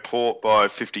going to go Port by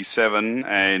 57,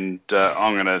 and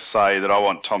I'm going to say that I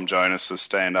want Tom Jonas to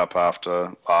stand up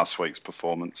after last week's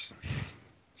performance.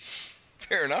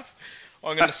 Fair enough.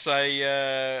 I'm going to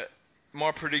say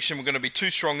my prediction, we're going to be too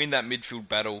strong in that midfield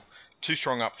battle, too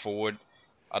strong up forward.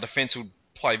 Our defence will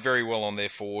play very well on their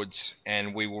forwards,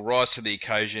 and we will rise to the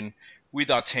occasion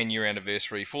with our 10-year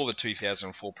anniversary for the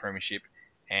 2004 Premiership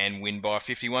and win by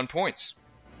 51 points.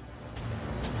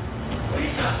 We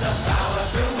got the power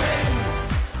to win,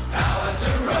 power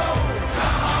to roll,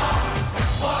 come on.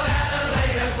 Port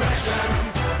Adelaide aggression,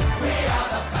 we are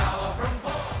the power from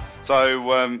Port.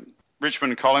 So,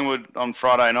 Richmond Collingwood on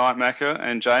Friday night, Macca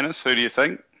and Janus, who do you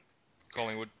think?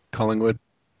 Collingwood.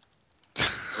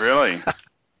 Really?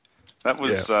 That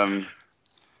was, Yeah.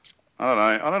 I don't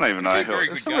know. I don't even know. A very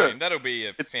good game. That'll be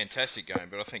a fantastic game,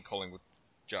 but I think Collingwood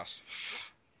just.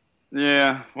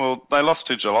 Yeah, well, they lost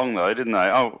to Geelong, though, didn't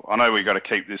they? Oh, I know we've got to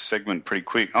keep this segment pretty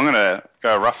quick. I'm going to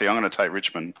go roughy. I'm going to take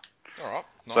Richmond. All right.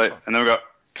 Nice So, one. and then we've got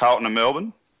Carlton and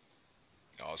Melbourne.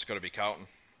 Oh, it's got to be Carlton.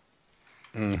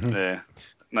 Mm-hmm. Yeah.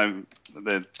 No,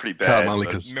 they're pretty bad. Carlton only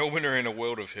but- 'cause- Melbourne are in a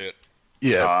world of hurt.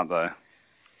 Yeah. aren't they?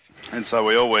 And so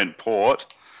we all went Port,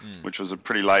 which was a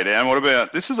pretty lay down. What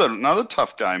about, this is another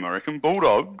tough game, I reckon.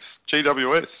 Bulldogs,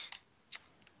 GWS.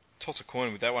 Toss a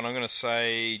coin with that one. I'm going to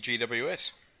say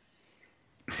GWS.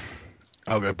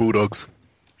 I'll go Bulldogs.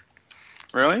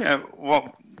 Really?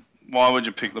 What? Why would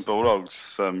you pick the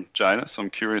Bulldogs, Janus? I'm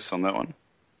curious on that one.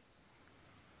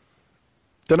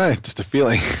 Don't know, just a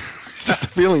feeling. Just a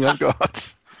feeling I've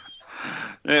got.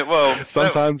 Yeah, well,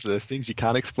 Sometimes there's things you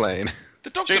can't explain. The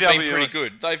Dogs have been GWS pretty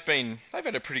good. They've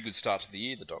had a pretty good start to the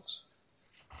year. The Dogs.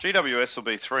 GWS will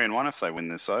be 3-1 if they win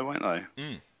this, though, won't they?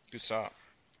 Good start.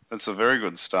 That's a very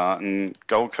good start, and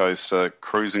Gold Coast are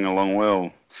cruising along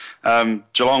well.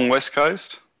 Geelong West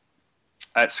Coast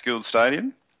at Skilled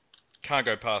Stadium. Can't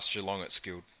go past Geelong at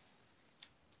Skilled.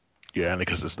 Yeah, only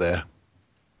because it's there.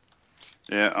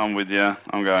 Yeah, I'm with you.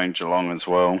 I'm going Geelong as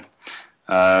well.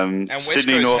 And West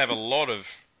Sydney Coast North. have a lot of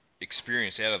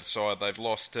experience out of the side. They've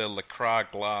lost Lacroix,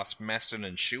 Glass, Masson,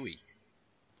 and Shuey.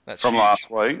 That's From huge.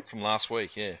 last week. From last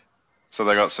week, yeah, So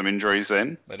they got some injuries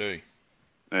then. they do.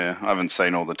 Yeah, I haven't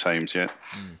seen all the teams yet.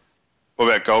 What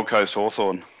about Gold Coast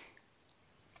Hawthorn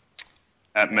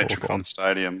at Metricon Hawthorn.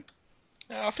 Stadium?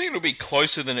 I think it'll be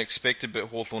closer than expected, but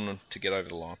Hawthorn to get over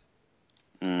the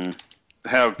line.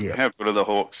 How Yeah. how good are the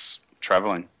Hawks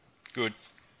travelling? Good.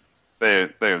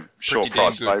 They're short damn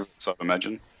price good. favourites, I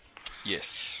imagine.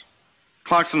 Yes.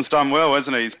 Clarkson's done well,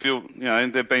 hasn't he? He's built,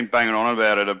 they've been banging on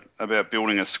about it, about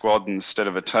building a squad instead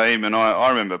of a team. And I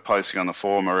remember posting on the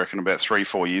forum, I reckon about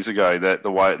 3-4 years ago, that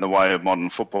the way of modern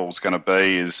football is going to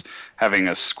be is having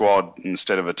a squad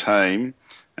instead of a team.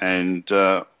 And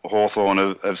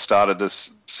Hawthorn have started to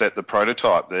set the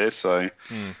prototype there. So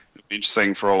it'll be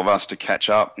interesting for all of us to catch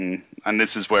up. And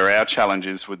this is where our challenge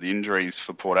is with the injuries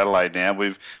for Port Adelaide now.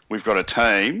 We've got a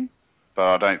team, but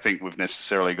I don't think we've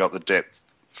necessarily got the depth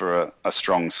for a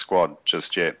strong squad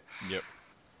just yet. Yep.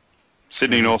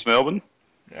 Sydney, North Melbourne.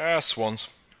 Swans.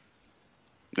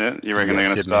 Yeah, you reckon Yeah, they're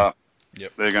going to Sydney. start?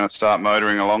 Yep. They're going to start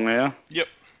motoring along now. Yep.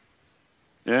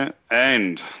 Yeah,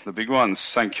 and the big ones,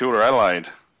 St Kilda, Adelaide.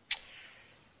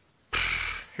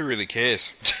 Who really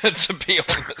cares? To be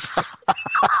honest,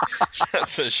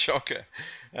 that's a shocker.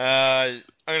 I'm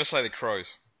going to say the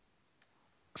Crows.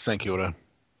 St Kilda.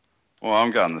 Well,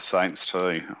 I'm going the Saints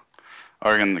too.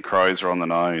 I reckon the Crows are on the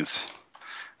nose.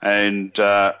 And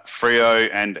Freo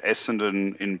and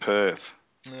Essendon in Perth.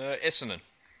 Essendon.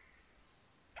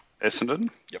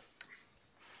 Essendon? Yep.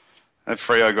 Have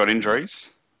Freo got injuries?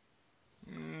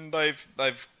 They've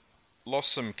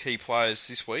lost some key players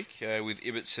this week with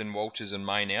Ibbotson, Walters, and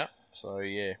Main out. So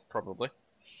yeah, probably.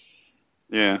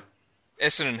 Yeah.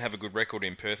 Essendon have a good record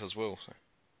in Perth as well. So.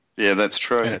 Yeah, that's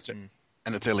true.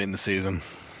 And it's early in the season.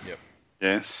 Yep.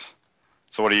 Yes.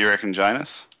 So what do you reckon,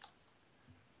 Janus?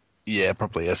 Yeah,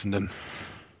 probably Essendon.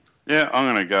 Yeah, I'm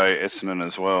going to go Essendon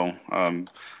as well,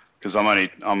 because I'm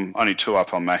only 2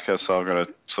 up on Macca, so I've got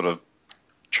to sort of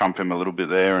trump him a little bit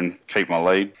there and keep my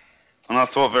lead. And I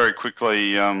thought very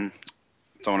quickly, don't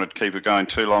want to keep it going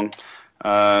too long.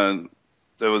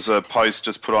 There was a post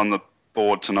just put on the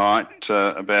board tonight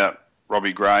about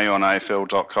Robbie Gray on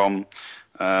AFL.com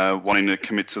wanting to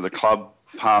commit to the club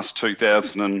past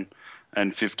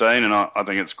 2015, and I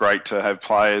think it's great to have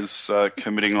players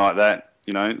committing like that,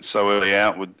 so early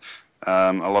out with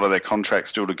a lot of their contracts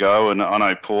still to go. And I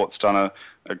know Port's done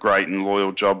a great and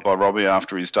loyal job by Robbie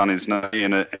after he's done his knee,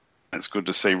 and it's good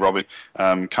to see Robbie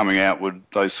coming out with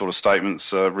those sort of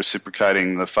statements,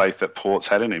 reciprocating the faith that Port's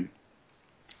had in him.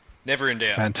 Never in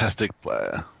doubt. Fantastic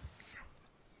player.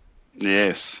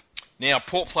 Yes. Now,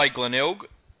 Port play Glenelg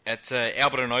at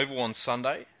Alberton Oval on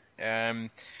Sunday.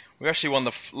 We actually won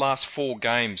the last 4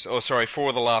 games, 4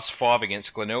 of the last 5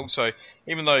 against Glenelg. So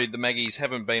even though the Maggies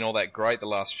haven't been all that great the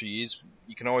last few years,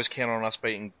 you can always count on us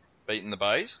beating the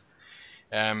Bays.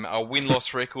 Our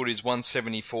win-loss record is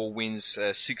 174 wins,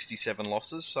 67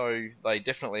 losses, so they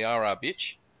definitely are our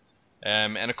bitch.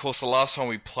 And of course, the last time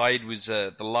we played was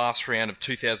the last round of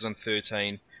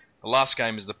 2013. The last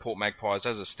game is the Port Magpies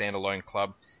as a standalone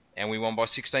club, and we won by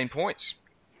 16 points.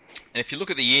 And if you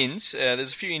look at the ins,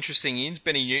 there's a few interesting ins.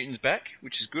 Benny Newton's back,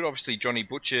 which is good. Obviously, Johnny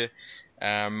Butcher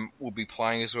will be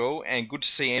playing as well, and good to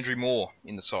see Andrew Moore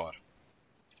in the side.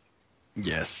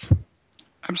 Yes.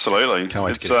 Absolutely. Can't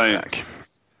wait to get it back.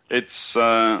 It's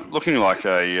looking like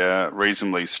a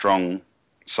reasonably strong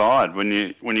side. When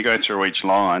you go through each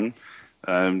line,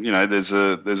 there's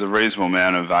a reasonable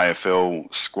amount of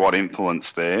AFL squad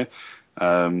influence there.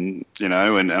 And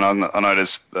I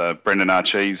noticed Brendan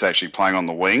Archie's actually playing on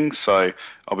the wing, so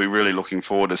I'll be really looking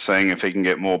forward to seeing if he can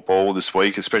get more ball this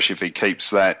week, especially if he keeps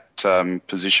that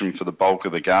position for the bulk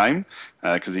of the game,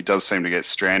 because he does seem to get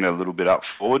stranded a little bit up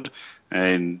forward.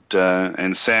 And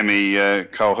Sammy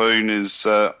Colquhoun is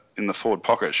in the forward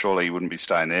pocket. Surely he wouldn't be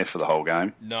staying there for the whole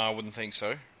game. No, I wouldn't think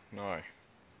so. No.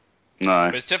 No.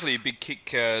 But it's definitely a big kick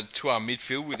to our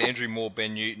midfield with Andrew Moore,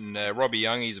 Ben Newton, Robbie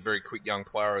Young. He's a very quick young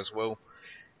player as well.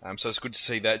 So it's good to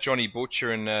see that. Johnny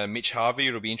Butcher and Mitch Harvey,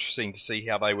 it'll be interesting to see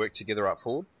how they work together up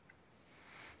forward.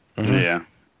 Mm-hmm. Yeah.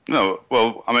 No,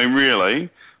 well, I mean, really,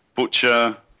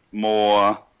 Butcher,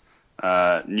 Moore,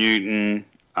 Newton,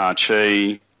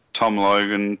 Archie, Tom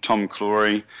Logan, Tom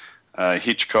Clory,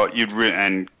 Hitchcock,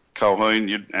 and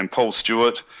Colquhoun, and Paul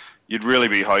Stewart, you'd really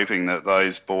be hoping that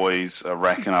those boys are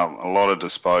racking up a lot of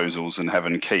disposals and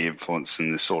having key influence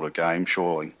in this sort of game,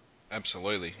 surely.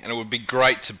 Absolutely. And it would be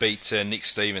great to beat Nick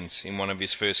Stevens in one of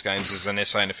his first games as an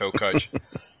SANFL coach.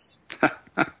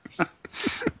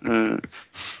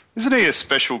 Isn't he a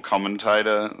special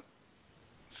commentator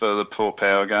for the Port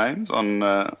Power games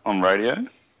on radio?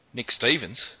 Nick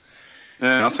Stevens?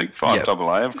 Yeah, I think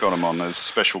 5AA have got him on as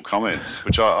special comments,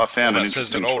 which I found an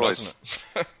interesting choice.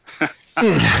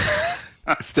 Doesn't it?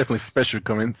 It's definitely special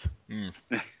comments.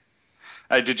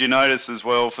 Hey, did you notice as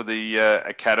well for the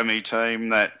academy team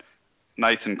that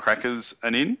Nathan Crackers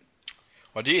are in?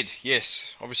 I did,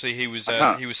 yes. Obviously, he was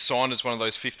signed as one of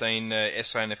those 15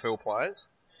 SANFL players.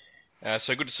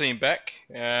 So good to see him back.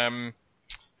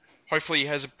 Hopefully, he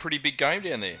has a pretty big game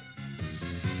down there.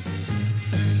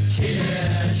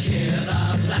 Cheer, cheer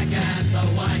the black and the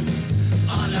white.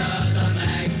 Honour the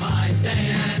Magpies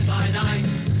day and by night.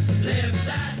 Live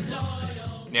that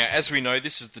loyal. Now, as we know,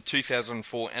 this is the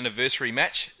 2004 anniversary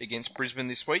match against Brisbane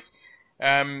this week.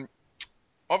 I've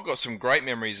got some great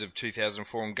memories of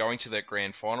 2004 and going to that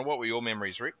grand final. What were your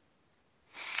memories, Rick?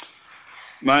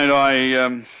 Mate,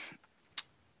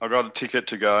 I got a ticket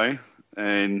to go,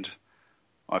 and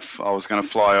I was going to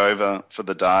fly over for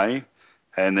the day,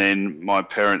 and then my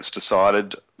parents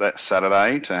decided that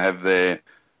Saturday to have their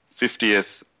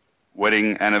 50th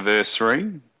wedding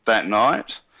anniversary that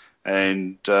night,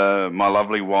 and my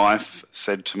lovely wife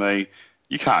said to me,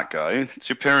 "You can't go. It's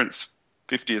your parents'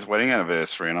 50th wedding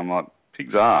anniversary." And I'm like,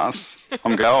 "Pig's ass,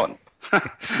 I'm going."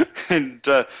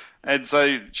 And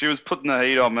so she was putting the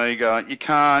heat on me, going, you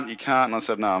can't. And I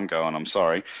said, "No, I'm going, I'm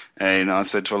sorry." And I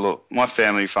said to her, "Look, my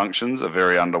family functions are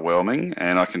very underwhelming,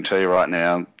 and I can tell you right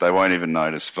now, they won't even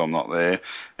notice if I'm not there."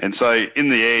 And so in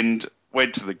the end,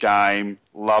 went to the game,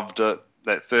 loved it.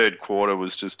 That third quarter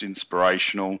was just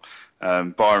inspirational.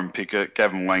 Byron Pickett,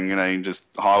 Gavin Wanganeen, just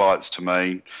highlights to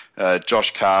me.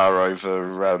 Josh Carr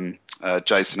over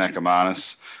Jason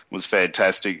Ackermanis was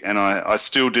fantastic. And I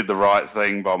still did the right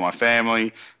thing by my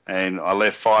family. And I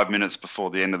left 5 minutes before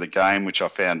the end of the game, which I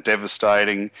found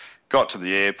devastating. Got to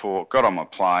the airport, got on my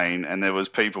plane, and there was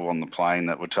people on the plane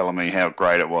that were telling me how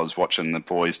great it was watching the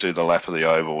boys do the lap of the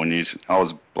oval. And I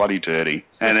was bloody dirty.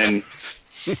 And then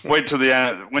went to the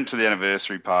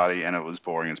anniversary party, and it was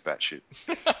boring as batshit.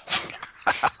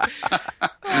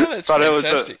 That's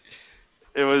fantastic.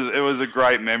 It was a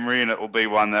great memory, and it will be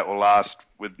one that will last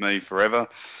with me forever.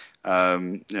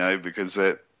 Because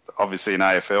obviously in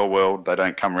AFL world they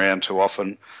don't come around too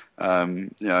often.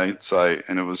 And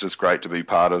it was just great to be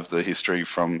part of the history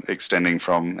extending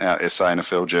from our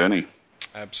SANFL journey.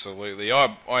 Absolutely.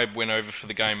 I went over for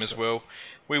the game as well.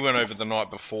 We went over the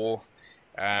night before.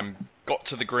 Got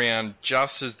to the ground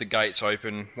just as the gates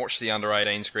open. Watched the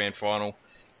under-18s grand final.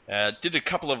 Did a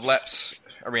couple of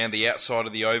laps around the outside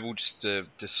of the oval just to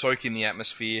soak in the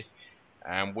atmosphere.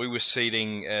 We were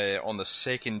seating on the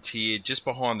second tier, just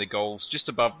behind the goals, just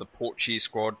above the port cheer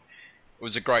squad. It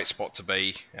was a great spot to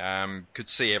be. Could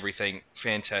see everything.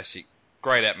 Fantastic.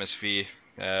 Great atmosphere.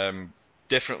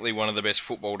 Definitely one of the best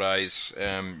football days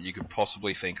you could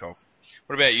possibly think of.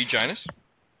 What about you, Jonas?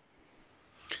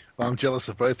 Well, I'm jealous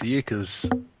of both of you because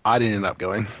I didn't end up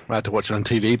going. I had to watch it on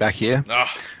TV back here. Oh.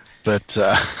 But,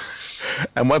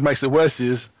 and what makes it worse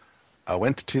is I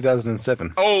went to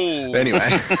 2007. Oh! Anyway.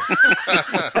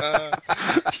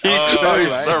 You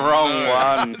chose the wrong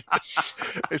one.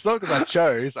 It's not because I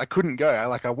chose. I couldn't go.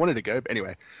 I wanted to go. But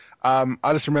anyway, I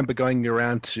just remember going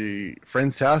around to a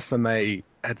friend's house, and they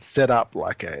had set up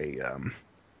like a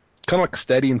kind of like a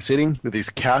stadium sitting with these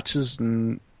couches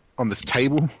and on this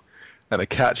table and a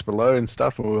couch below and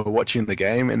stuff, and we were watching the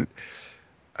game. And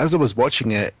as I was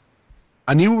watching it,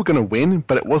 I knew we were going to win,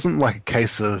 but it wasn't like a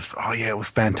case of, oh yeah, it was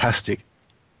fantastic.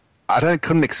 I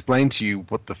couldn't explain to you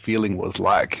what the feeling was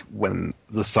like when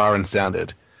the siren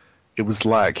sounded. It was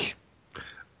like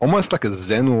almost like a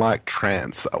Zen-like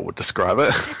trance, I would describe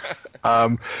it.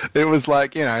 It was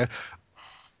like,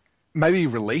 maybe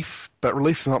relief, but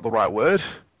relief is not the right word.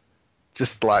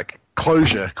 Just like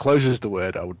closure. Closure is the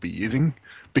word I would be using,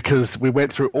 because we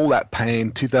went through all that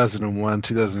pain, 2001,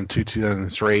 2002,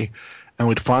 2003, and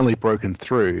we'd finally broken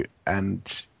through,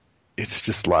 and it's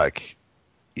just like,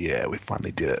 yeah, we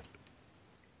finally did it.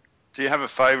 Do you have a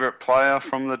favourite player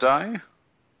from the day?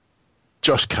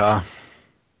 Josh Carr.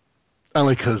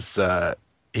 Only because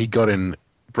he got in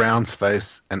Brown's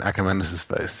face and Akermanis'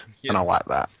 face, Yeah. and I like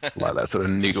that. I like that sort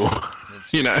of niggle,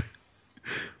 you know.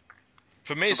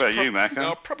 For me, it's What about you,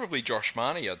 Macca? probably Josh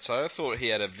Marnie, I'd say. I thought he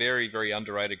had a very, very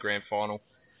underrated grand final.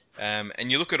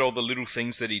 And you look at all the little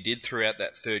things that he did throughout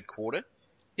that third quarter,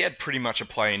 he had pretty much a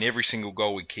play in every single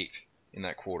goal we kicked in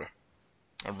that quarter.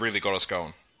 It really got us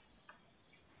going.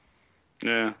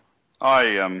 Yeah,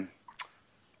 I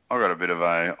got a bit of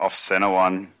a off-centre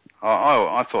one.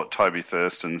 I thought Toby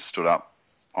Thurston stood up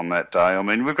on that day. I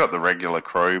mean, we've got the regular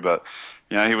crew, but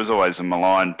you know, he was always a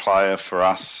maligned player for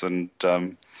us, and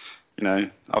you know,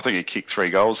 I think he kicked 3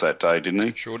 goals that day, didn't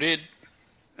he? Sure did.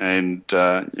 And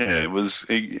yeah, he was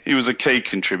a key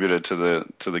contributor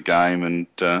to the game, and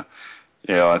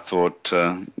yeah, I thought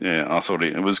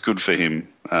it was good for him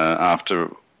after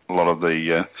a lot of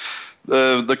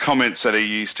the comments that he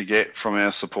used to get from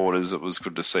our supporters. It was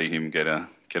good to see him get a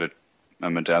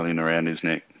medallion around his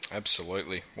neck.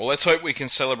 Absolutely. Well, let's hope we can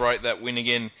celebrate that win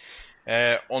again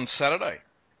on Saturday.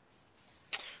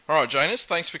 All right, Janus,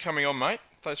 thanks for coming on, mate.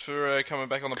 Thanks for coming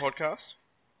back on the podcast.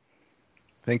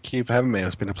 Thank you for having me.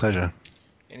 It's been a pleasure.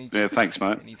 Yeah, thanks,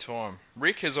 mate. Anytime.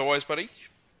 Rick, as always, buddy.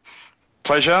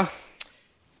 Pleasure.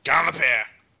 Go on the pair.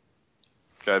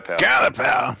 Go, pal. Gather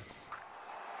power.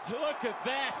 Look at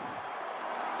that.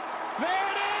 There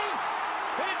it is.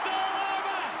 It's all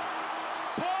over.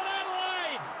 Port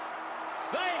Adelaide.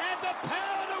 They had the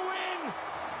power to win.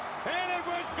 And it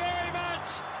was very much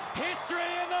history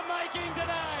in the making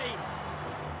today.